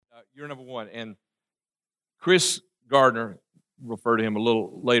You're number one. And Chris Gardner, refer to him a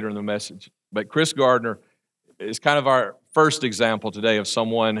little later in the message, but Chris Gardner is kind of our first example today of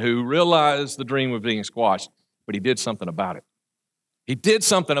someone who realized the dream was being squashed, but he did something about it. He did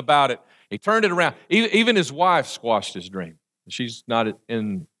something about it. He turned it around. Even his wife squashed his dream. She's not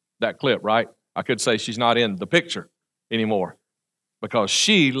in that clip, right? I could say she's not in the picture anymore because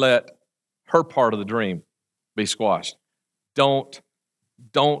she let her part of the dream be squashed.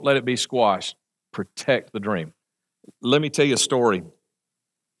 Don't let it be squashed. Protect the dream. Let me tell you a story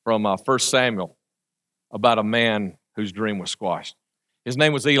from 1 Samuel about a man whose dream was squashed. His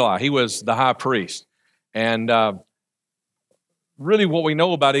name was Eli. He was the high priest. And really what we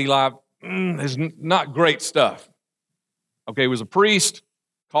know about Eli is not great stuff. Okay, he was a priest,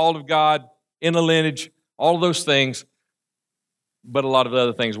 called of God, in the lineage, all of those things, but a lot of the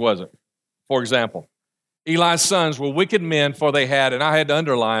other things wasn't. For example, Eli's sons were wicked men, for they had, and I had to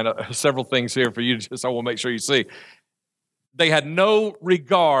underline several things here for you, just I want to make sure you see. They had no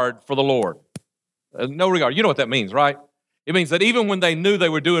regard for the Lord. No regard. You know what that means, right? It means that even when they knew they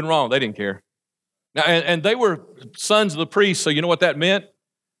were doing wrong, they didn't care. Now, and they were sons of the priest, so you know what that meant?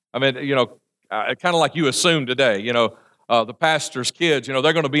 I mean, kind of like you assume today, the pastor's kids, they're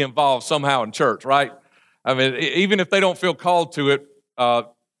going to be involved somehow in church, right? I mean, even if they don't feel called to it,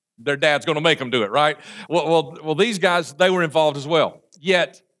 their dad's going to make them do it, right? Well, these guys, they were involved as well.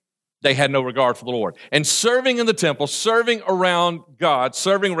 Yet, they had no regard for the Lord. And serving in the temple, serving around God,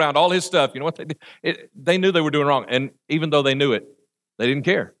 serving around all His stuff, you know what they did? They knew they were doing wrong. And even though they knew it, they didn't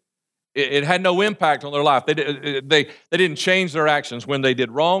care. It had no impact on their life. They didn't change their actions when they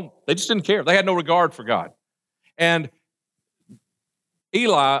did wrong. They just didn't care. They had no regard for God. And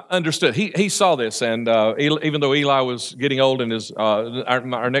Eli understood. He saw this, and even though Eli was getting old, and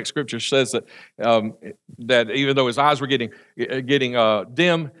our next scripture says that even though his eyes were getting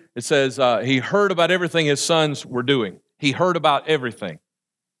dim, it says he heard about everything his sons were doing. He heard about everything.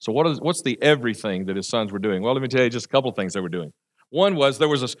 So what's the everything that his sons were doing? Well, let me tell you just a couple of things they were doing. One was there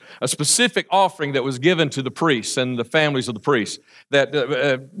was a specific offering that was given to the priests and the families of the priests. That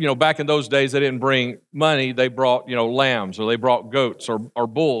back in those days they didn't bring money; they brought lambs, or they brought goats, or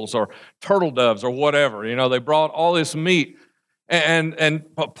bulls, or turtle doves, or whatever. They brought all this meat, and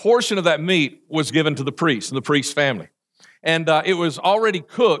a portion of that meat was given to the priest and the priest's family, and it was already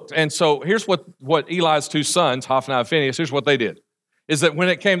cooked. And so here's what Eli's two sons, Hophni and Phinehas, here's what they did: is that when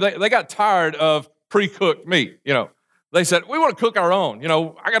it came, they got tired of pre-cooked meat, They said, we want to cook our own.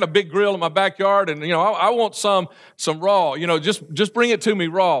 I got a big grill in my backyard, and, I want some raw. Just bring it to me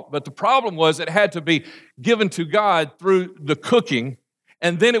raw. But the problem was it had to be given to God through the cooking,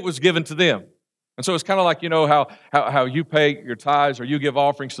 and then it was given to them. And so it's kind of like, how you pay your tithes or you give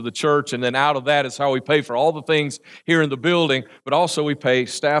offerings to the church, and then out of that is how we pay for all the things here in the building, but also we pay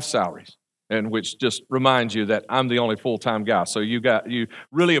staff salaries. And which just reminds you that I'm the only full-time guy. So you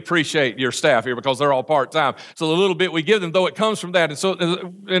really appreciate your staff here because they're all part-time. So the little bit we give them, though it comes from that. And so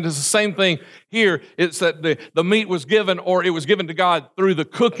it's the same thing here. It's that the meat was given, or it was given to God through the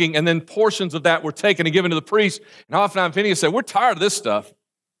cooking, and then portions of that were taken and given to the priest. And Hophni and Phinehas said, we're tired of this stuff.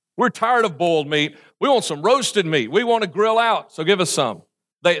 We're tired of boiled meat. We want some roasted meat. We want to grill out, so give us some.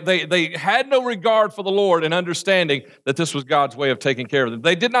 They had no regard for the Lord and understanding that this was God's way of taking care of them.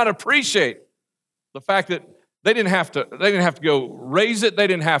 They did not appreciate the fact that they didn't have to go raise it. They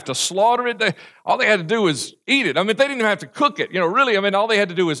didn't have to slaughter it. All they had to do was eat it. I mean, they didn't even have to cook it. All they had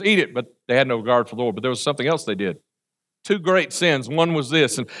to do was eat it, but they had no regard for the Lord. But there was something else they did. Two great sins. One was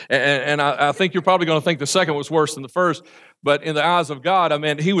this, and I think you're probably going to think the second was worse than the first, but in the eyes of God,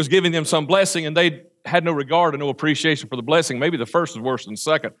 He was giving them some blessing, and they had no regard and no appreciation for the blessing. Maybe the first was worse than the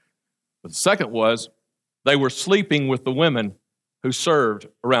second. But the second was they were sleeping with the women who served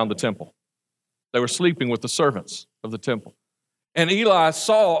around the temple. They were sleeping with the servants of the temple. And Eli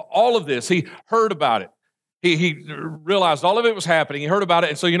saw all of this. He heard about it. He realized all of it was happening. He heard about it.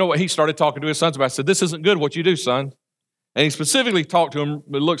 And so you know what? He started talking to his sons about it. He said, this isn't good what you do, son. And he specifically talked to him,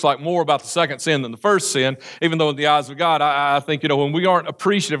 it looks like more about the second sin than the first sin, even though in the eyes of God, I think, when we aren't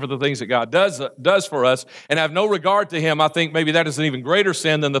appreciative of the things that God does for us and have no regard to Him, I think maybe that is an even greater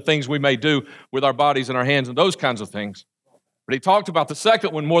sin than the things we may do with our bodies and our hands and those kinds of things. But he talked about the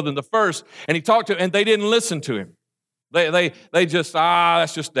second one more than the first, and and they didn't listen to him. They just,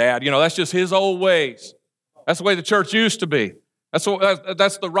 that's just Dad. That's just his old ways. That's the way the church used to be. That's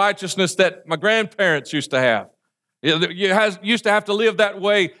the righteousness that my grandparents used to have. You used to have to live that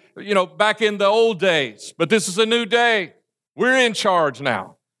way, back in the old days. But this is a new day. We're in charge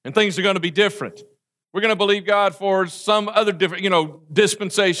now, and things are going to be different. We're going to believe God for some other different,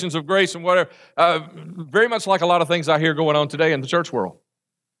 dispensations of grace and whatever. Very much like a lot of things I hear going on today in the church world.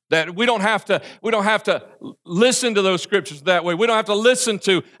 That we don't have to listen to those scriptures that way. We don't have to listen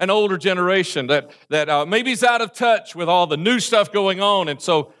to an older generation that maybe is out of touch with all the new stuff going on, and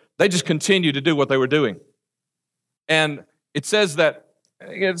so they just continue to do what they were doing. And it says that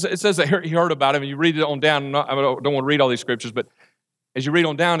he heard about him, and you read it on down. I don't want to read all these scriptures, but as you read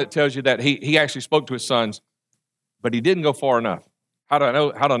on down, it tells you that he actually spoke to his sons, but he didn't go far enough. How do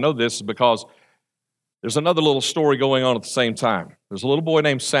I know this? Is because there's another little story going on at the same time. There's a little boy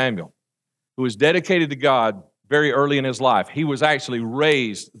named Samuel who was dedicated to God very early in his life. He was actually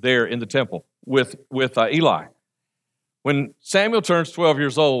raised there in the temple with Eli. When Samuel turns 12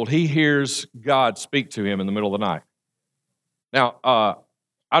 years old, he hears God speak to him in the middle of the night. Now,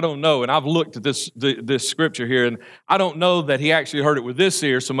 I don't know, and I've looked at this scripture here, and I don't know that he actually heard it with this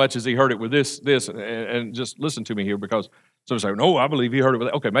ear so much as he heard it with this, and just listen to me here, because some say, no, I believe he heard it with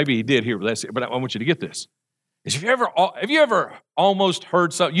that. Okay, maybe he did hear it with that, but I want you to get this. Have you ever almost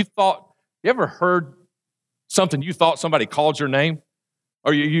heard something, you ever heard something you thought somebody called your name?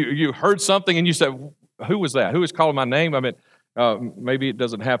 Or you heard something and you said, who was that? Who was calling my name? I mean, maybe it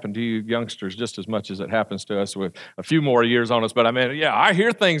doesn't happen to you youngsters just as much as it happens to us with a few more years on us, but I mean, yeah, I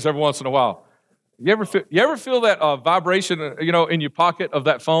hear things every once in a while. You ever feel that vibration, in your pocket of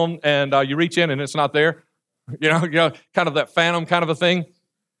that phone, and you reach in and it's not there? Kind of that phantom kind of a thing.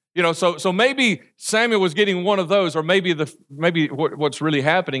 So maybe Samuel was getting one of those, or maybe what's really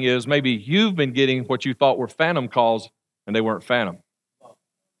happening is maybe you've been getting what you thought were phantom calls, and they weren't phantom.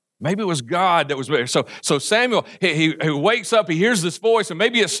 Maybe it was God that was there. So Samuel, he wakes up, he hears this voice, and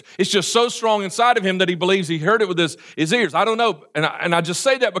maybe it's just so strong inside of him that he believes he heard it with his ears. I don't know, and I just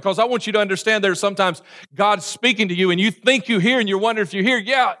say that because I want you to understand there's sometimes God speaking to you, and you think you hear, and you're wondering if you hear.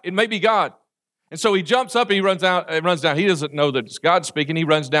 Yeah, it may be God. And so he jumps up and he runs down. He doesn't know that it's God speaking. He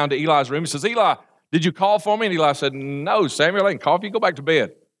runs down to Eli's room. He says, Eli, did you call for me? And Eli said, no, Samuel, I didn't call for you. Go back to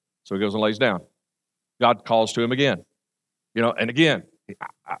bed. So he goes and lays down. God calls to him again. And again,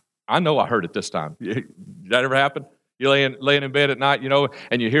 I know I heard it this time. Did that ever happen? You're laying in bed at night,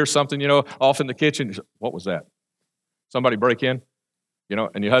 and you hear something, off in the kitchen. You say, what was that? Somebody break in?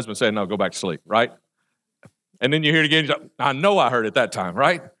 And your husband said, no, go back to sleep, right? And then you hear it again. You say, I know I heard it that time,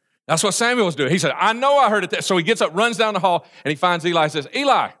 right? That's what Samuel was doing. He said, I know I heard it. So he gets up, runs down the hall, and he finds Eli and says,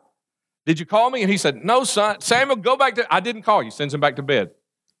 Eli, did you call me? And he said, no, son. Samuel, go back I didn't call you. Sends him back to bed.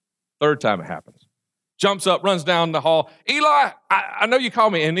 Third time it happens. Jumps up, runs down the hall. Eli, I know you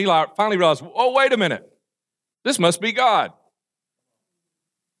called me. And Eli finally realized, oh, wait a minute. This must be God.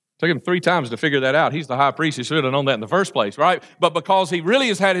 Took him 3 times to figure that out. He's the high priest. He should have known that in the first place, right? But because he really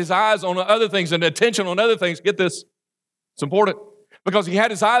has had his eyes on other things and attention on other things, get this, it's important. Because he had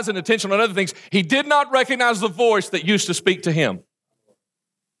his eyes and attention on other things, he did not recognize the voice that used to speak to him.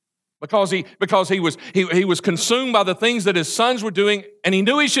 Because he was consumed by the things that his sons were doing, and he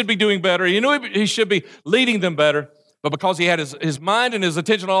knew he should be doing better. He knew he should be leading them better. But because he had his mind and his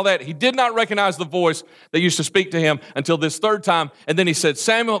attention on all that, he did not recognize the voice that used to speak to him until this third time. And then he said,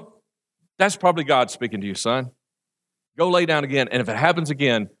 Samuel, that's probably God speaking to you, son. Go lay down again. And if it happens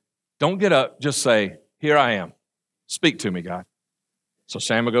again, don't get up. Just say, here I am. Speak to me, God. So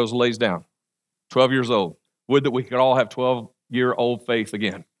Samuel goes and lays down, 12 years old. Would that we could all have 12-year-old faith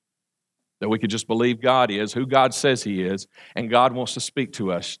again, that we could just believe God is who God says he is, and God wants to speak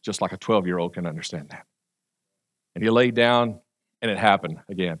to us just like a 12-year-old can understand that. And he laid down, and it happened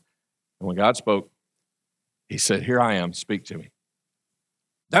again. And when God spoke, he said, here I am, speak to me.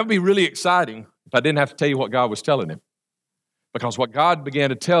 That would be really exciting if I didn't have to tell you what God was telling him. Because what God began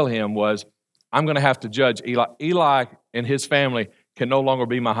to tell him was, I'm going to have to judge Eli. Eli and his family can no longer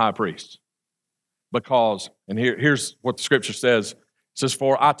be my high priest. Because, and here's what the scripture says. It says,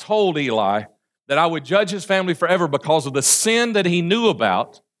 for I told Eli that I would judge his family forever because of the sin that he knew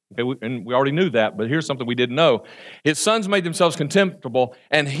about. Okay, and we already knew that, but here's something we didn't know. His sons made themselves contemptible,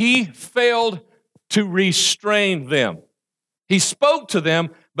 and he failed to restrain them. He spoke to them,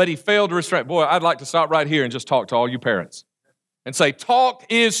 but he failed to restrain. Boy, I'd like to stop right here and just talk to all you parents and say, talk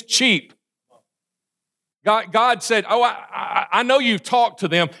is cheap. God said, I know you've talked to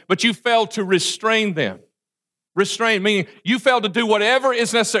them, but you failed to restrain them. Restrain, meaning you failed to do whatever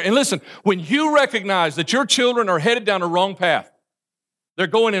is necessary. And listen, when you recognize that your children are headed down a wrong path, they're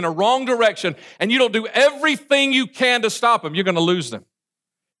going in a wrong direction, and you don't do everything you can to stop them, you're going to lose them.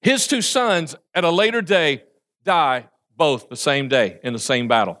 His 2 sons at a later day die both the same day in the same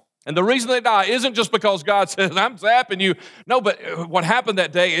battle. And the reason they die isn't just because God says, I'm zapping you. No, but what happened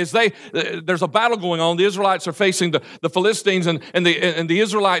that day is there's a battle going on. The Israelites are facing the Philistines, and the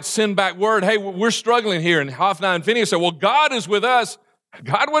Israelites send back word, hey, we're struggling here. And Hophni and Phinehas said, well, God is with us.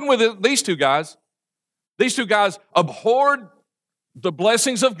 God wasn't with these 2 guys. These 2 guys abhorred the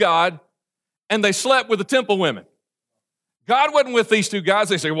blessings of God, and they slept with the temple women. God wasn't with these two guys.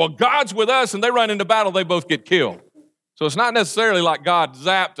 They say, well, God's with us, and they run into battle, they both get killed. So it's not necessarily like God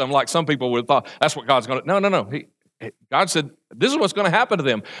zapped them like some people would have thought, that's what God's going to. No. God said, this is what's going to happen to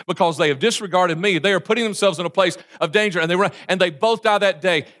them because they have disregarded me. They are putting themselves in a place of danger, and they both die that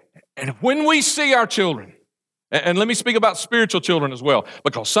day. And when we see our children, and let me speak about spiritual children as well,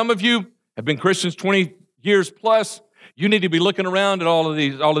 because some of you have been Christians 20 years plus, you need to be looking around at all of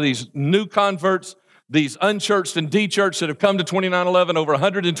these new converts, these unchurched and de-churched that have come to 2911, over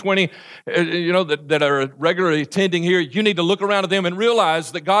 120, that are regularly attending here. You need to look around at them and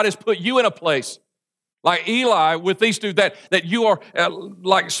realize that God has put you in a place like Eli with these two, that you are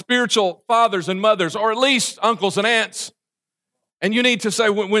like spiritual fathers and mothers, or at least uncles and aunts. And you need to say,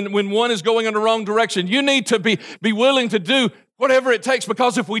 when one is going in the wrong direction, you need to be willing to do whatever it takes,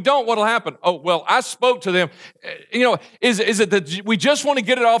 because if we don't, what'll happen? Oh, well, I spoke to them. Is it that we just want to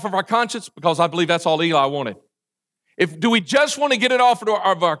get it off of our conscience? Because I believe that's all Eli wanted. Do we just want to get it off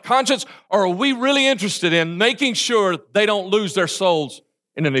of our conscience, or are we really interested in making sure they don't lose their souls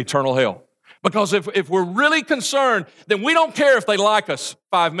in an eternal hell? Because if we're really concerned, then we don't care if they like us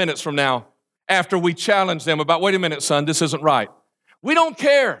 5 minutes from now after we challenge them about, wait a minute, son, this isn't right. We don't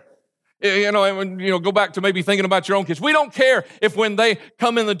care. Go back to maybe thinking about your own kids. We don't care if when they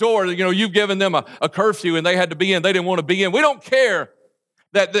come in the door, you've given them a curfew and they had to be in, they didn't want to be in. We don't care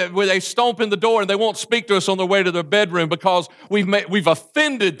that when they stomp in the door and they won't speak to us on their way to their bedroom because we've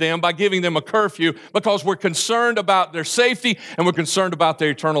offended them by giving them a curfew, because we're concerned about their safety and we're concerned about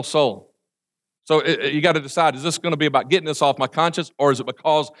their eternal soul. So you got to decide, is this going to be about getting this off my conscience, or is it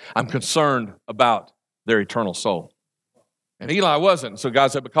because I'm concerned about their eternal soul? And Eli wasn't. So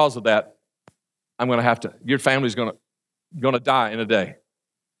God said, because of that, your family's going to die in a day.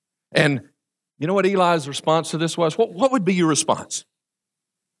 And you know what Eli's response to this was? What would be your response?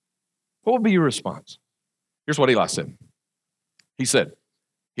 What would be your response? Here's what Eli said. He said,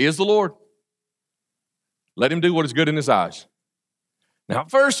 He is the Lord. Let him do what is good in his eyes. Now,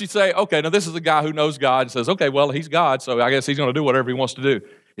 at first you say, okay, now this is a guy who knows God and says, okay, well, he's God, so I guess he's going to do whatever he wants to do.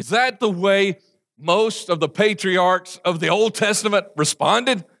 Is that the way most of the patriarchs of the Old Testament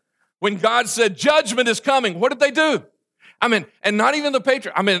responded? When God said judgment is coming, what did they do? And not even the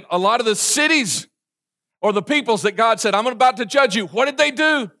patriarchs. A lot of the cities or the peoples that God said, I'm about to judge you, what did they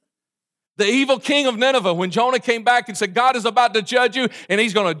do? The evil king of Nineveh, when Jonah came back and said, God is about to judge you, and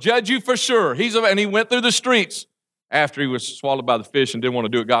he's going to judge you for sure. And he went through the streets after he was swallowed by the fish and didn't want to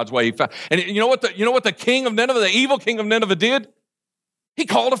do it God's way. And you know what the king of Nineveh, the evil king of Nineveh did? He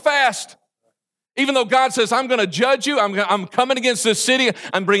called a fast. Even though God says, I'm going to judge you, I'm coming against this city,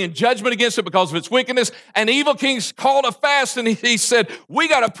 I'm bringing judgment against it because of its wickedness, and evil kings called a fast, and he said, we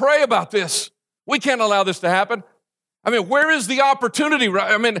got to pray about this. We can't allow this to happen. Where is the opportunity?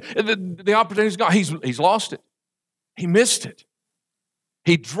 The opportunity's gone. He's lost it. He missed it.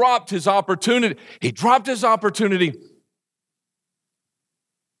 He dropped his opportunity. He dropped his opportunity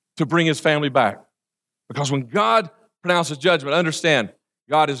to bring his family back. Because when God pronounces judgment, understand,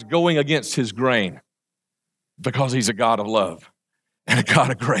 God is going against his grain because he's a God of love and a God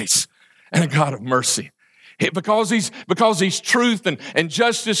of grace and a God of mercy. Because he's truth and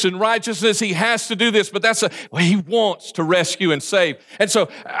justice and righteousness, he has to do this, but he wants to rescue and save. And so,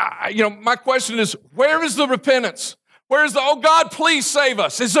 my question is, where is the repentance? Where is oh God, please save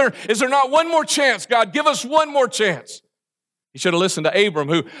us? Is there not one more chance? God, give us one more chance. He should have listened to Abram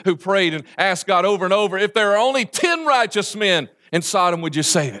who prayed and asked God over and over, if there are only 10 righteous men in Sodom, would you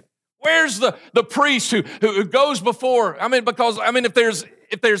save it? Where's the priest who goes before?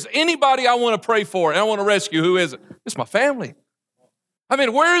 If there's anybody I want to pray for and I want to rescue, who is it? It's my family.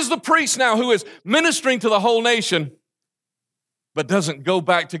 Where is the priest now who is ministering to the whole nation but doesn't go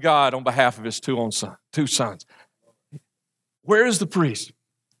back to God on behalf of his two sons? Where is the priest?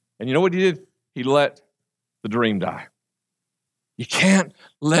 And you know what he did? He let the dream die. You can't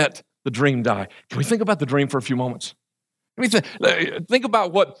let the dream die. Can we think about the dream for a few moments? Think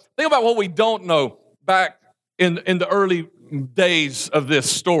about what we don't know back in the early days of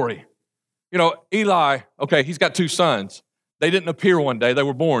this story. Eli, okay, he's got two sons. They didn't appear one day. They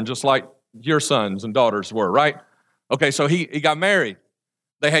were born just like your sons and daughters were, right? Okay, so he got married.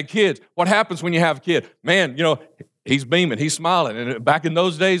 They had kids. What happens when you have a kid? Man, he's beaming, he's smiling. And back in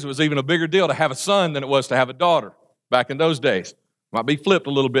those days, it was even a bigger deal to have a son than it was to have a daughter back in those days. Might be flipped a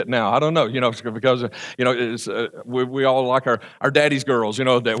little bit now. I don't know, because, it's, we all like our daddy's girls,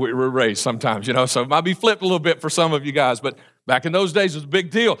 that we were raised sometimes, so it might be flipped a little bit for some of you guys. But back in those days, it was a big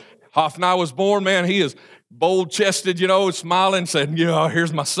deal. Hophni was born, man. He is bold-chested, smiling, said,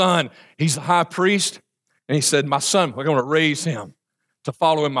 here's my son. He's the high priest. And he said, my son, we're going to raise him. to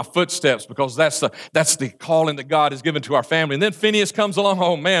follow in my footsteps because that's the calling that God has given to our family. And then Phineas comes along,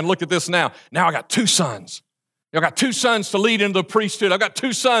 oh man, look at this now. Now I got 2 sons. I got 2 sons to lead into the priesthood. I got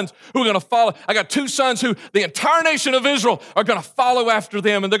 2 sons who are going to follow. I got 2 sons who the entire nation of Israel are going to follow after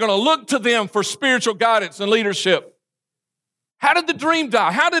them, and they're going to look to them for spiritual guidance and leadership. How did the dream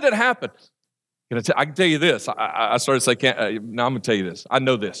die? How did it happen? I can tell you this. I started to say, now I'm going to tell you this. I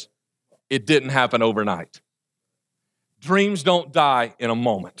know this. It didn't happen overnight. Dreams don't die in a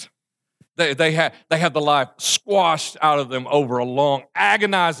moment. They have the life squashed out of them over a long,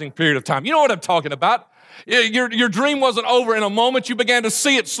 agonizing period of time. You know what I'm talking about. Your dream wasn't over in a moment. You began to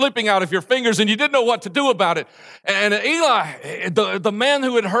see it slipping out of your fingers, and you didn't know what to do about it. And Eli, the man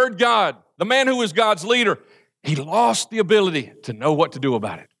who had heard God, the man who was God's leader, he lost the ability to know what to do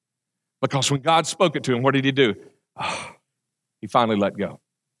about it. Because when God spoke it to him, what did he do? Oh, he finally let go.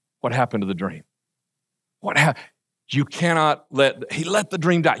 What happened to the dream? He let the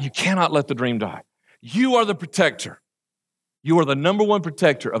dream die. You cannot let the dream die. You are the protector. You are the number one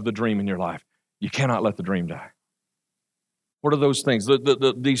protector of the dream in your life. You cannot let the dream die. What are those things?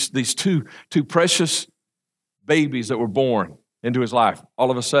 These two precious babies that were born into his life. All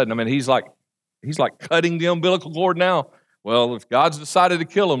of a sudden, he's like cutting the umbilical cord now. Well, if God's decided to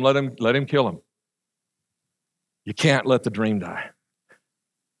kill him, let him kill him. You can't let the dream die.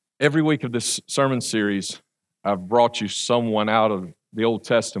 Every week of this sermon series, I've brought you someone out of the Old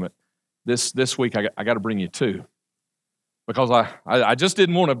Testament. This week, I got to bring you 2. Because I just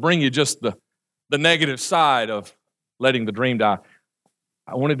didn't want to bring you just the negative side of letting the dream die.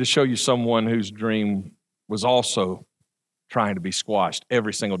 I wanted to show you someone whose dream was also trying to be squashed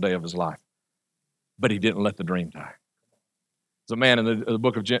every single day of his life. But he didn't let the dream die. There's a man in the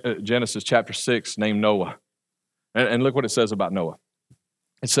book of Genesis chapter 6 named Noah. And look what it says about Noah.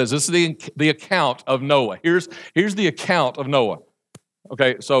 It says, this is the account of Noah. Here's the account of Noah.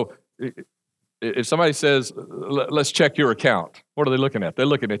 Okay, so if somebody says, let's check your account, what are they looking at? They're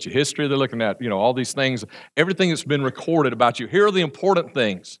looking at your history. They're looking at, all these things, everything that's been recorded about you. Here are the important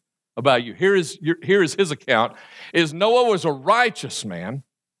things about you. Here is his account. Noah was a righteous man.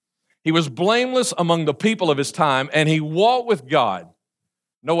 He was blameless among the people of his time, and he walked with God.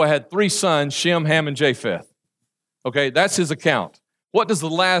 Noah had 3 sons, Shem, Ham, and Japheth. Okay, that's his account. What does the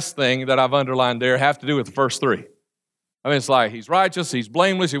last thing that I've underlined there have to do with the first 3? It's like he's righteous, he's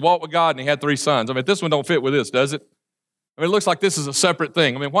blameless, he walked with God, and he had 3 sons. This one don't fit with this, does it? It looks like this is a separate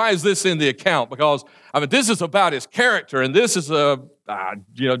thing. Why is this in the account? Because, this is about his character, and this is,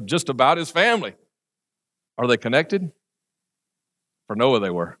 just about his family. Are they connected? For Noah, they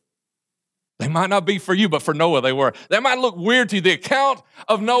were. They might not be for you, but for Noah, they were. That might look weird to you. The account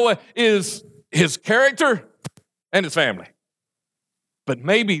of Noah is his character and his family. But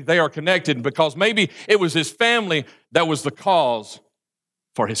maybe they are connected because maybe it was his family that was the cause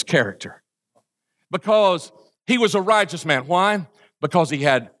for his character. Because he was a righteous man. Why? Because he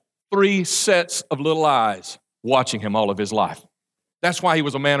had 3 sets of little eyes watching him all of his life. That's why he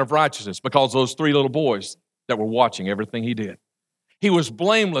was a man of righteousness, because those 3 little boys that were watching everything he did. He was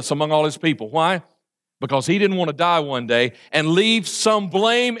blameless among all his people. Why? Because he didn't want to die one day and leave some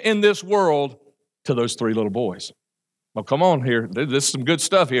blame in this world to those 3 little boys. Well, come on here. There's some good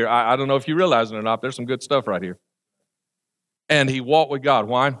stuff here. I don't know if you realize it or not. There's some good stuff right here. And he walked with God.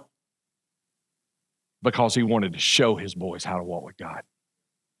 Why? Because he wanted to show his boys how to walk with God.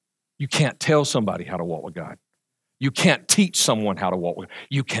 You can't tell somebody how to walk with God. You can't teach someone how to walk with God.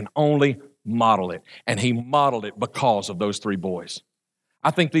 You can only model it. And he modeled it because of those 3 boys.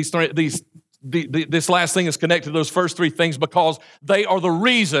 I think this last thing is connected to those first 3 things because they are the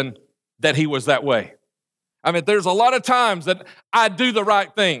reason that he was that way. There's a lot of times that I do the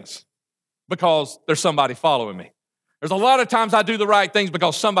right things because there's somebody following me. There's a lot of times I do the right things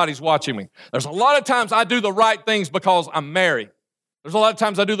because somebody's watching me. There's a lot of times I do the right things because I'm married. There's a lot of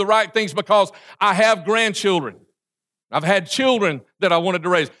times I do the right things because I have grandchildren. I've had children that I wanted to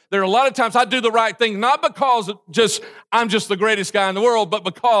raise. There are a lot of times I do the right thing, not because I'm just the greatest guy in the world, but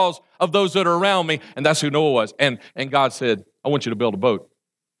because of those that are around me, and that's who Noah was. And God said, I want you to build a boat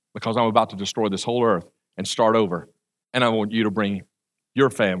because I'm about to destroy this whole earth and start over, and I want you to bring your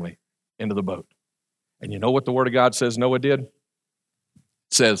family into the boat. And you know what the Word of God says Noah did? It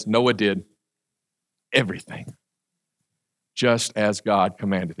says Noah did everything just as God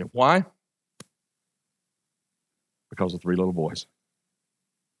commanded him. Why? Because of 3 little boys.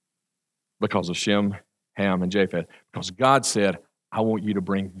 Because of Shem, Ham, and Japheth. Because God said, I want you to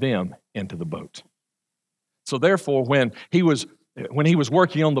bring them into the boat. So therefore, when he was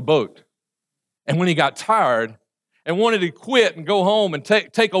working on the boat, and when he got tired and wanted to quit and go home and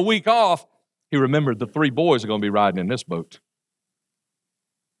take a week off, he remembered the 3 boys are going to be riding in this boat.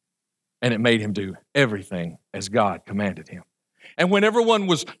 and it made him do everything as God commanded him. And when everyone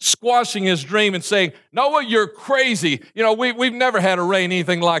was squashing his dream and saying, Noah, you're crazy. We've never had a rain,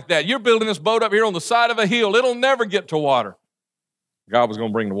 anything like that. You're building this boat up here on the side of a hill. It'll never get to water. God was going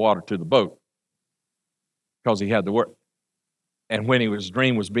to bring the water to the boat because he had the word. And when his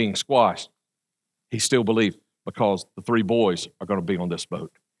dream was being squashed, he still believed because the 3 boys are going to be on this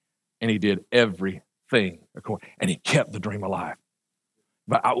boat. And he did everything according, and he kept the dream alive.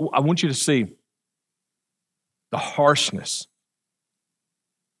 But I want you to see the harshness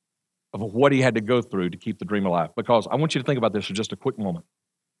of what he had to go through to keep the dream alive. Because I want you to think about this for just a quick moment.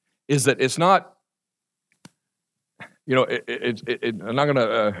 Is that it's not, I'm not going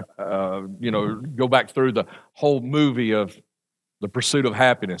to, go back through the whole movie of The Pursuit of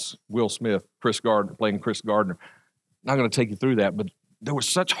Happiness, Will Smith, Chris Gardner, playing Chris Gardner. I'm not going to take you through that, but there was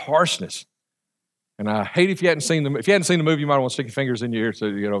such harshness. And I hate if you hadn't seen the movie, you might want to stick your fingers in your ears,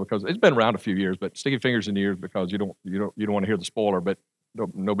 because it's been around a few years, but stick your fingers in your ears because you don't want to hear the spoiler, but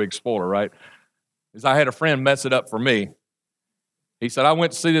no big spoiler, right? Is I had a friend mess it up for me. He said, I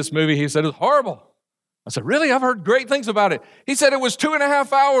went to see this movie. He said, it was horrible. I said, really? I've heard great things about it. He said it was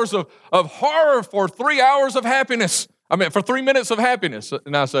 2.5 hours of horror for 3 hours of happiness. For 3 minutes of happiness.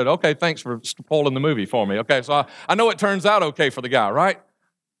 And I said, okay, thanks for spoiling the movie for me. Okay, so I know it turns out okay for the guy, right?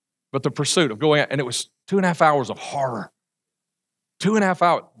 But the pursuit of going out, and it was 2.5 hours of horror. 2.5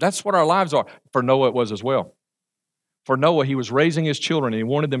 hours. That's what our lives are. For Noah, it was as well. For Noah, he was raising his children, and he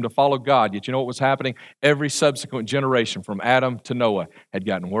wanted them to follow God. Yet you know what was happening? Every subsequent generation from Adam to Noah had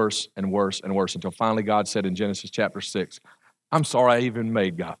gotten worse and worse and worse until finally God said in Genesis chapter 6, I'm sorry I even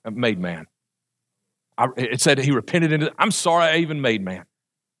made man. It said he repented into, I'm sorry I even made man.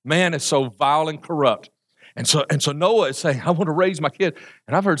 Man is so vile and corrupt. And so Noah is saying, I want to raise my kid.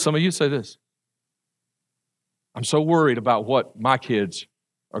 And I've heard some of you say this. I'm so worried about what my kids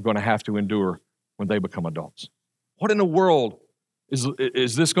are going to have to endure when they become adults. What in the world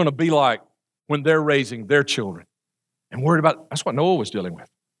is this going to be like when they're raising their children? And worried about, that's what Noah was dealing with.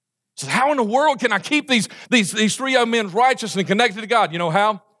 He says, how in the world can I keep these 3 young men righteous and connected to God? You know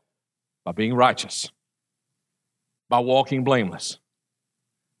how? By being righteous. By walking blameless.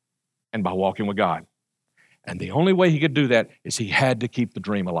 And by walking with God. And the only way he could do that is he had to keep the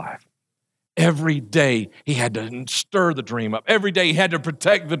dream alive. Every day he had to stir the dream up. Every day he had to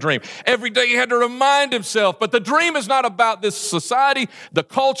protect the dream. Every day he had to remind himself. But the dream is not about this society, the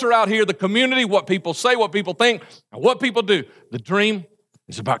culture out here, the community, what people say, what people think, and what people do. The dream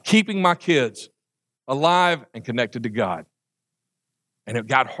is about keeping my kids alive and connected to God. And it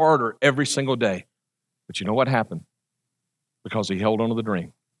got harder every single day. But you know what happened? Because he held on to the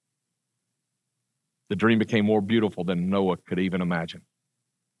dream. The dream became more beautiful than Noah could even imagine.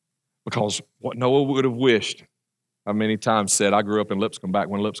 Because what Noah would have wished, I many times said, I grew up in Lipscomb back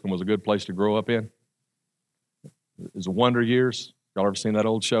when Lipscomb was a good place to grow up in. It was the Wonder Years. Y'all ever seen that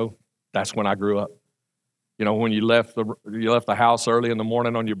old show? That's when I grew up. When you left the house early in the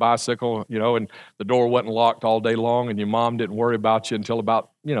morning on your bicycle, and the door wasn't locked all day long, and your mom didn't worry about you until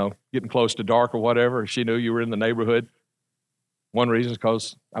about, getting close to dark or whatever. She knew you were in the neighborhood. One reason is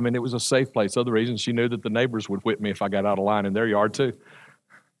because, it was a safe place. Other reason, she knew that the neighbors would whip me if I got out of line in their yard too.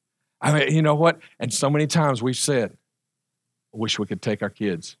 You know what? And so many times we've said, I wish we could take our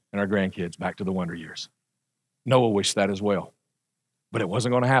kids and our grandkids back to the Wonder Years. Noah wished that as well. But it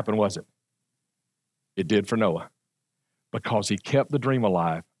wasn't going to happen, was it? It did for Noah. Because he kept the dream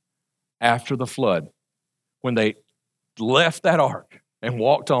alive after the flood. When they left that ark and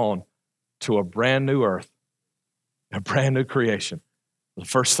walked on to a brand new earth, a brand new creation, the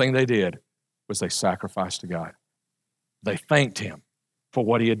first thing they did was they sacrificed to God. They thanked him for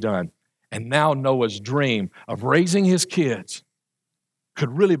what he had done. And now Noah's dream of raising his kids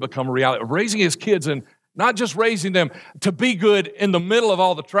could really become a reality. Of raising his kids and not just raising them to be good in the middle of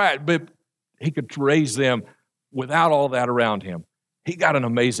all the trash, but he could raise them without all that around him. He got an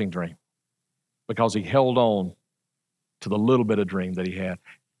amazing dream because he held on to the little bit of dream that he had.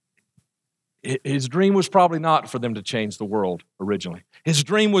 His dream was probably not for them to change the world originally. His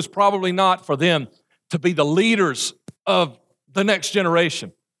dream was probably not for them to be the leaders of the next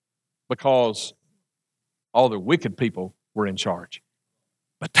generation because all the wicked people were in charge.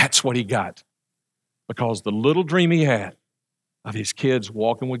 But that's what he got because the little dream he had of his kids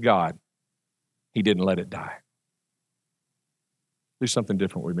walking with God, he didn't let it die. Do something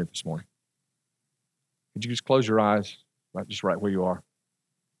different with me this morning. Could you just close your eyes, right where you are?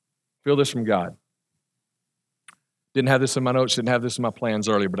 Feel this from God. Didn't have this in my notes, didn't have this in my plans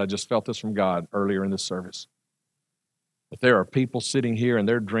earlier, but I just felt this from God earlier in this service. That there are people sitting here and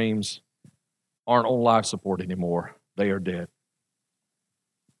their dreams aren't on life support anymore. They are dead.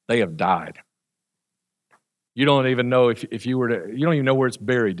 they have died. You don't even know you don't even know where it's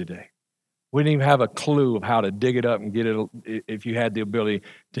buried today. We didn't even have a clue of how to dig it up and get it if you had the ability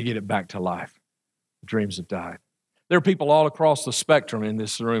to get it back to life. Dreams have died. There are people all across the spectrum in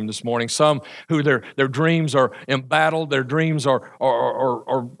this room this morning. Some who their dreams are embattled, their dreams are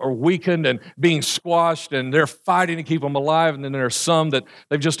weakened and being squashed, and they're fighting to keep them alive. And then there are some that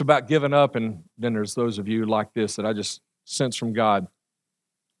they've just about given up. And then there's those of you like this that I just sense from God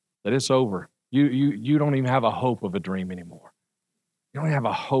that it's over. You don't even have a hope of a dream anymore. You don't have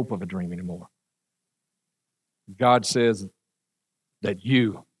a hope of a dream anymore. God says that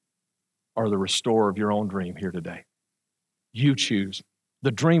you are the restorer of your own dream here today. You choose. If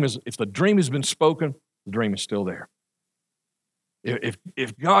the dream has been spoken, the dream is still there.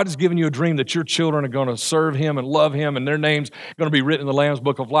 If God has given you a dream that your children are going to serve Him and love Him and their name's going to be written in the Lamb's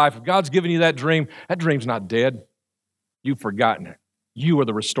Book of Life, if God's given you that dream's not dead. You've forgotten it. You are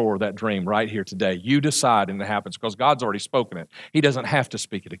the restorer of that dream right here today. You decide and it happens because God's already spoken it. He doesn't have to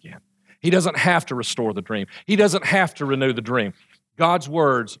speak it again. He doesn't have to restore the dream. He doesn't have to renew the dream. God's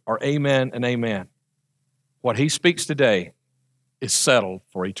words are amen and amen. What He speaks today is settled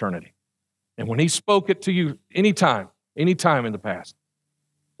for eternity. And when He spoke it to you anytime in the past,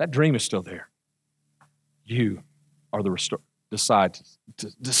 that dream is still there. You are the restorer. Decide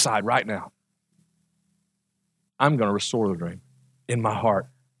right now. I'm going to restore the dream. In my heart,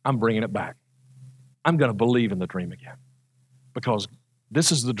 I'm bringing it back. I'm going to believe in the dream again because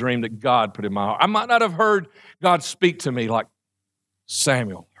this is the dream that God put in my heart. I might not have heard God speak to me like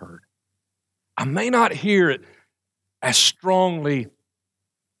Samuel heard. I may not hear it as strongly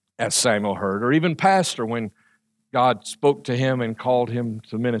as Samuel heard, or even Pastor when God spoke to him and called him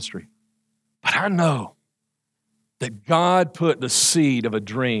to ministry. But I know that God put the seed of a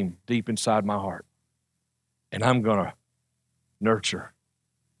dream deep inside my heart, and I'm going to nurture.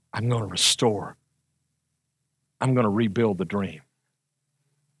 I'm going to restore. I'm going to rebuild the dream.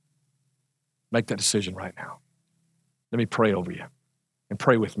 Make that decision right now. Let me pray over you and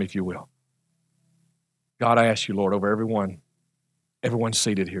pray with me if you will. God, I ask you, Lord, over everyone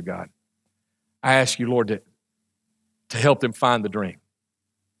seated here, God. I ask you, Lord, to help them find the dream.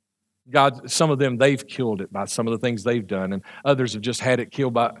 God, some of them, they've killed it by some of the things they've done, and others have just had it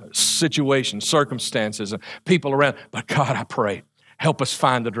killed by situations, circumstances, and people around. But God, I pray, help us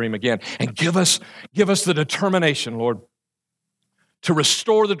find the dream again, and give us the determination, Lord, to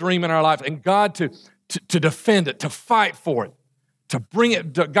restore the dream in our life, and God, to defend it, to fight for it, to bring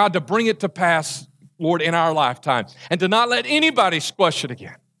it to pass, Lord, in our lifetime, and to not let anybody squash it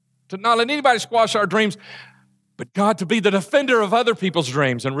again, to not let anybody squash our dreams, but God, to be the defender of other people's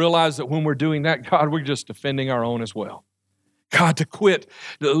dreams and realize that when we're doing that, God, we're just defending our own as well. God, to quit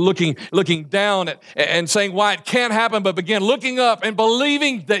looking down at and saying why it can't happen, but begin looking up and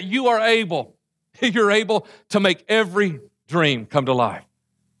believing that you are able. You're able to make every dream come to life.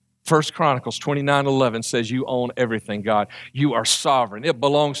 1 Chronicles 29:11 says you own everything, God. You are sovereign. It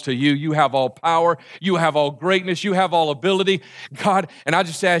belongs to you. You have all power. You have all greatness. You have all ability, God. And I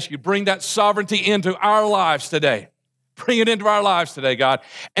just ask you, bring that sovereignty into our lives today. Bring it into our lives today, God,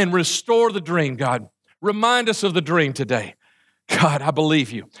 and restore the dream, God. Remind us of the dream today. God, I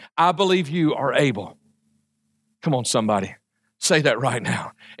believe you. I believe you are able. Come on, somebody. Say that right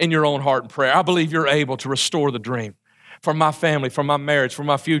now in your own heart and prayer. I believe you're able to restore the dream. For my family, for my marriage, for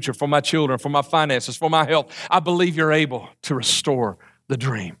my future, for my children, for my finances, for my health. I believe you're able to restore the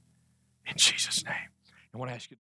dream. In Jesus' name. I want to ask you.